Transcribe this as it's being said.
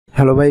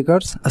Hello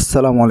bikers,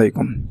 আসসালামু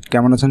আলাইকুম।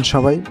 কেমন আছেন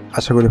সবাই?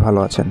 আশা করি ভালো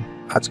আছেন।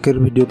 আজকের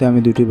ভিডিওতে আমি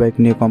দুটি বাইক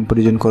নিয়ে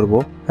কম্পারিজন করব।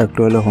 একটা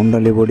হলো হোন্ডা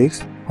লিভো,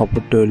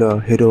 অপরটি হলো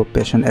হিরো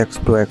প্যাশন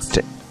এক্সপ্রো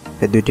এক্সটেক।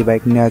 এই দুটি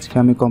বাইক নিয়ে আজকে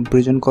আমি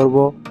কম্পারিজন করব,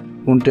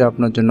 কোনটি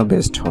আপনার জন্য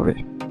বেস্ট হবে।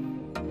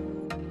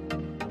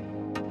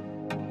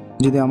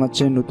 যদি আমার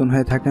চ্যানেল নতুন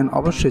হয়ে থাকেন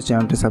অবশ্যই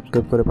চ্যানেলটি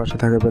সাবস্ক্রাইব করে পাশে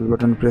থাকা বেল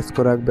বাটন প্রেস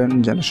করে রাখবেন,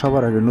 যেন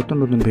সবার আগে নতুন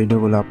নতুন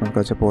ভিডিওগুলো আপনার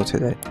কাছে পৌঁছে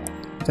যায়।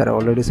 যারা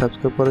অলরেডি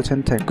সাবস্ক্রাইব করেছেন,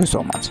 থ্যাংক ইউ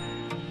সো মাচ।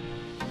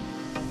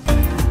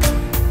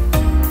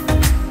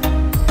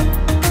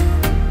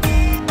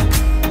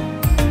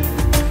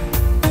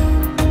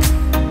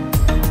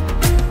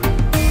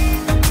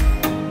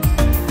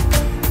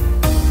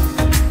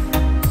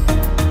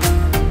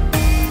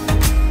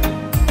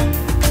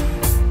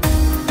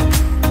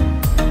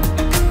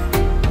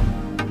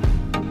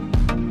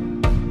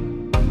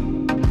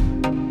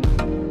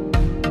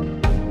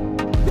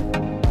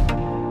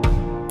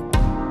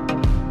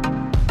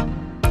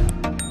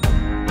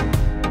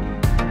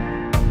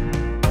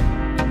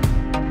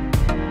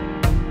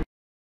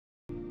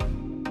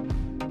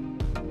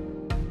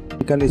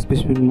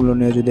 স্পেসিফিকগুলো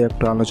নিয়ে যদি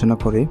একটু আলোচনা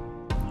করি,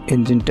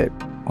 ইঞ্জিন টাইপ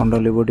হোন্ডা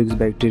লিভো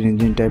বাইকটির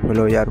ইঞ্জিন টাইপ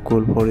হলো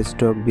এয়ারকুল 4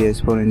 স্ট্রোক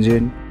BS4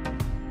 ইঞ্জিন,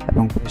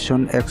 এবং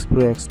প্যাশন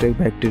এক্সপ্রো এক্সটেক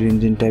বাইকটির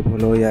ইঞ্জিন টাইপ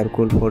হলো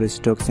air cool 4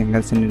 stroke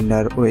single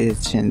cylinder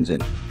OH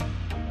engine.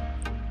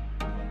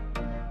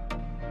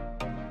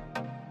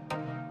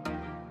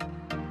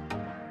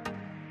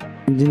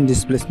 Engine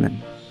displacement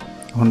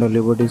Honda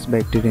Livo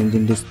বাইকটির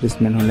ইঞ্জিন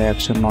ডিসপ্লেসমেন্ট হলো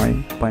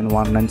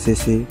 109.19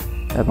 সিসি,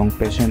 এবং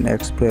প্যাশন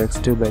এক্সপ্রো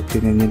এক্সটেক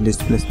বাইকটির ইঞ্জিন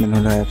ডিসপ্লেসমেন্ট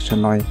হলো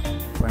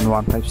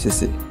 109.15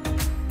 CC.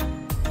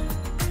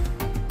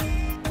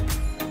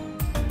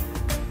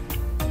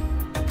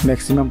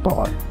 Maximum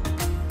power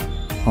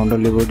Honda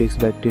Livo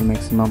বাইকটির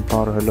ম্যাক্সিমাম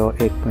পাওয়ার হলো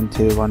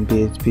 8.31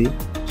 bhp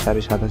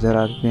 7500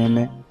 rpm,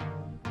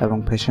 এবং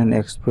প্যাশন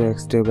এক্সপ্রো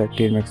এক্সটেক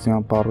বাইকটির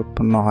ম্যাক্সিমাম পাওয়ার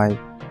উৎপন্ন হয়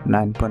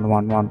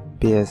 9.11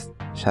 PS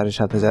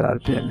 7500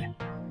 rpm।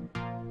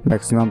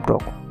 Maximum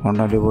torque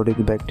Honda Livo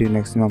বাইকটির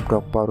ম্যাক্সিমাম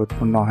টর্ক পাওয়ার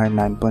উৎপন্ন হয়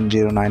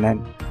 9.099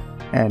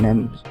 Nm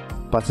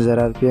 5000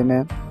 rpm,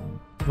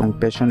 এবং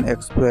প্যাশন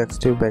এক্সপ্রো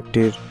এক্সটেক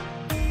বাইকটির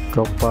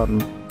টর্ক পাওয়ার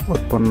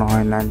উৎপন্ন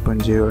হয়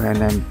 9.0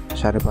 Nm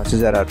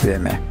 5500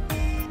 rpm।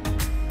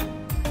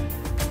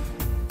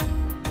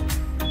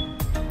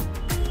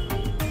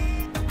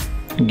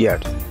 Gear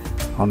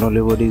Honda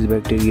Livo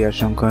বাইকটির গিয়ার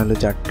সংখ্যা হলো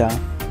 4টা,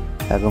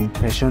 এবং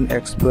প্যাশন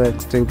এক্সপ্রো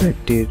এক্সটেক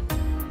বাইকটির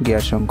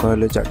গিয়ার সংখ্যা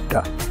হলো 4টা।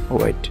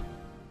 ওয়েট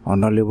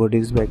হোন্ডা লিভো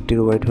বাইকটির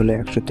ওয়েট হলো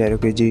 113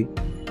 কেজি,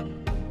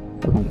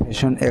 এবং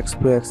প্যাশন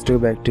এক্সপ্রো এক্সটেক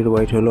বাইকটির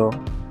ওয়েট হলো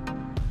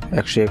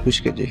 121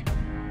 KG.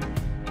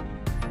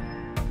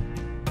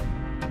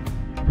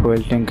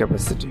 Fuel tank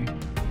capacity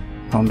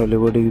Honda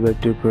Livo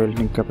বাইকটির ফুয়েল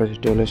ট্যাঙ্ক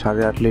ক্যাপাসিটি হলো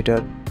 8.5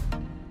 লিটার,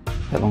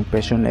 এবং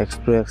প্যাশন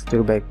এক্সপ্রো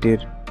এক্সটেক বাইকটির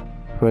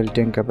ফুয়েল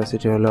ট্যাঙ্ক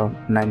ক্যাপাসিটি হলো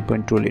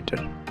 9.2 litre.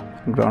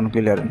 Ground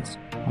clearance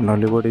Honda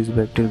Livo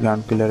বাইকটির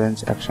গ্রাউন্ড ক্লিয়ারেন্স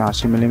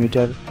 180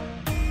 মিলিমিটার,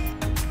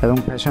 এবং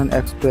প্যাশন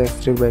এক্সপ্রো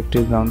এক্সটেক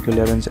বাইকটির ground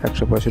clearance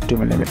 165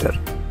 millimetre.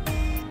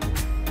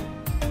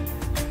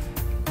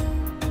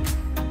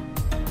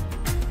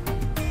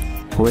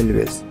 Wheel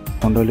base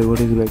Honda Livo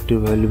বাইকটির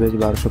wheel base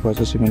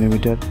 1285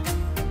 millimetre,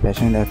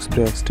 passion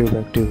Expro Xtec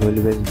বাইকটির wheel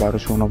base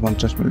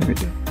 1249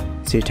 millimetre.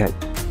 Seat height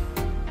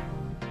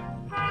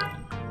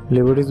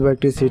Livo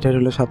বাইকটির seat height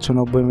হলো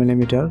 790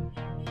 millimetre,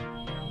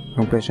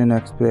 এবং passion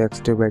Expro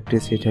Xtec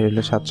বাইকটির seat height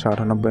হলো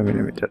 798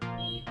 মিলিমিটার।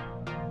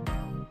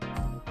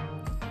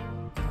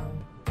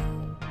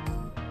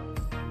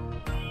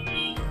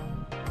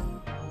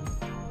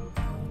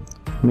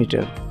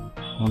 মিটার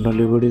হোন্ডা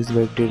লিভো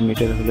বাইকটির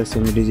metre হলো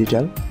সেমি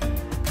ডিজিটাল,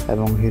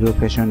 এবং হিরো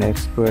প্যাশন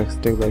এক্সপ্রো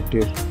এক্সটেক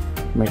বাইকটির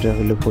মিটার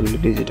হলো fully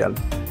digital.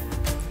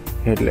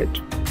 Headlight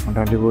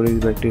Honda Livo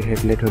বাইকটির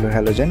হেডলাইট হলো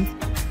হ্যালোজেন,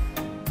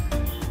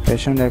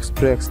 প্যাশন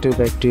এক্সপ্রো এক্সটেক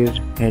বাইকটির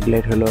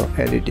হেডলাইট হলো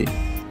LED।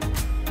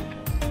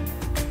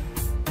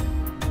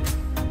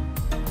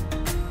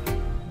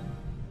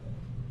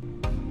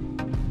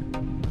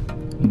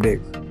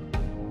 ব্রেক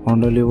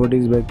হোন্ডা লিভো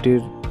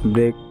বাইকটির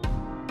ব্রেক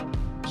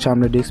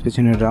সামনে ডিস্ক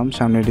পিছনে ড্রাম।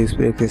 সামনে ডিস্ক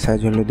ব্রেকের সাইজ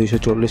হলো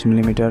 240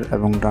 মিলিমিটার,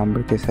 এবং ড্রাম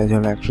ব্রেকের সাইজ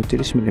হলো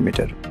 130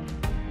 মিলিমিটার।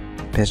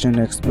 প্যাশন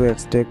এক্সপ্রো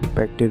এক্সটেক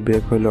বাইকটির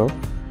ব্রেক হলো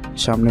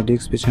সামনে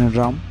ডিস্ক পিছনে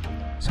ড্রাম।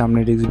 সামনে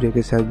ডিস্ক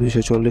ব্রেকের সাইজ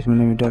 240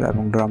 মিলিমিটার,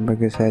 এবং ড্রাম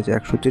ব্রেকের size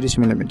 130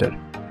 millimetre.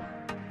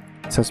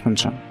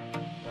 Suspension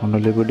Honda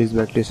Livo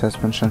বাইকটির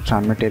সাসপেনশন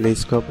সামনে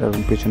টেলিস্কোপ এবং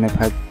পিছনে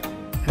 5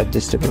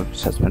 adjustable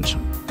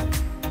suspension.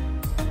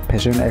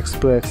 Passion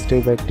Expro Xtec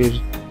বাইকটির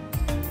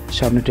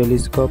সামনে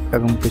টেলিস্কোপ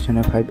এবং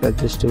পিছনে 5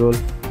 adjustable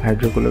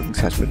হাইড্রোকুলিক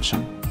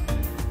suspension.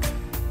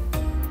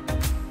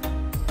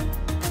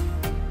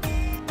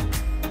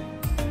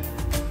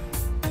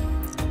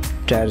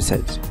 Tyre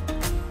size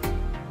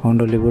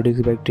Honda Livo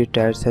বাইকটির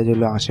টায়ার সাইজ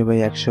হলো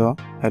 80/100,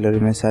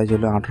 অ্যালুমিনিয়ামের সাইজ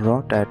হলো 18,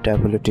 টায়ার টাইপ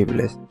হলো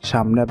টিউবলেস।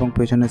 সামনে এবং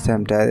পিছনে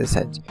সেম টায়ারের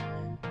সাইজ।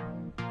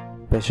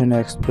 প্যাশন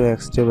এক্সপ্রো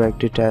এক্সটেক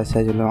বাইকটির টায়ার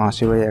সাইজ হলো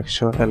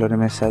 80/100,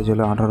 অ্যালুমিনিয়ামের সাইজ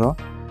হলো 18,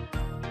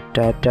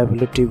 টায়ার টাইপ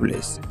হলো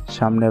টিউবলেস।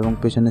 সামনে এবং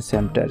পিছনে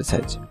same tyre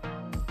size.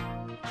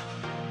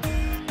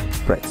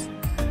 Price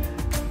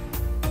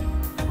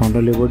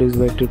Honda Livo disk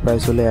বাইকটির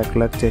প্রাইস হলো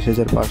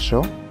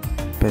 1,23,500।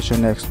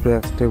 প্যাশন এক্সপ্রো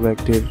এক্সটেক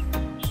বাইকটির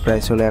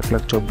প্রাইস হলো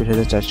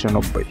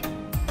 1,24,490।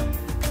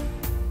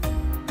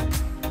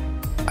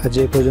 আজ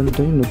এই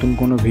পর্যন্তই। নতুন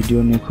কোনো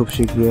ভিডিও নিয়ে খুব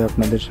শীঘ্রই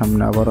আপনাদের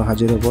সামনে আবারও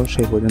হাজির হব।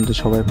 সেই পর্যন্ত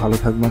সবাই ভালো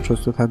থাকবেন,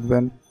 সুস্থ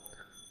থাকবেন।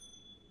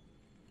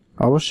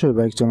 অবশ্যই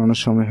বাইক চালানোর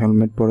সময়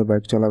হেলমেট পরে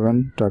বাইক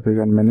চালাবেন, ট্রাফিক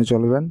আইন মেনে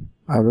চলবেন,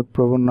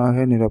 আবেগপ্রবণ না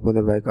হয়ে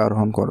নিরাপদে বাইক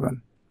আরোহণ করবেন।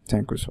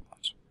 Thank you so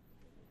much.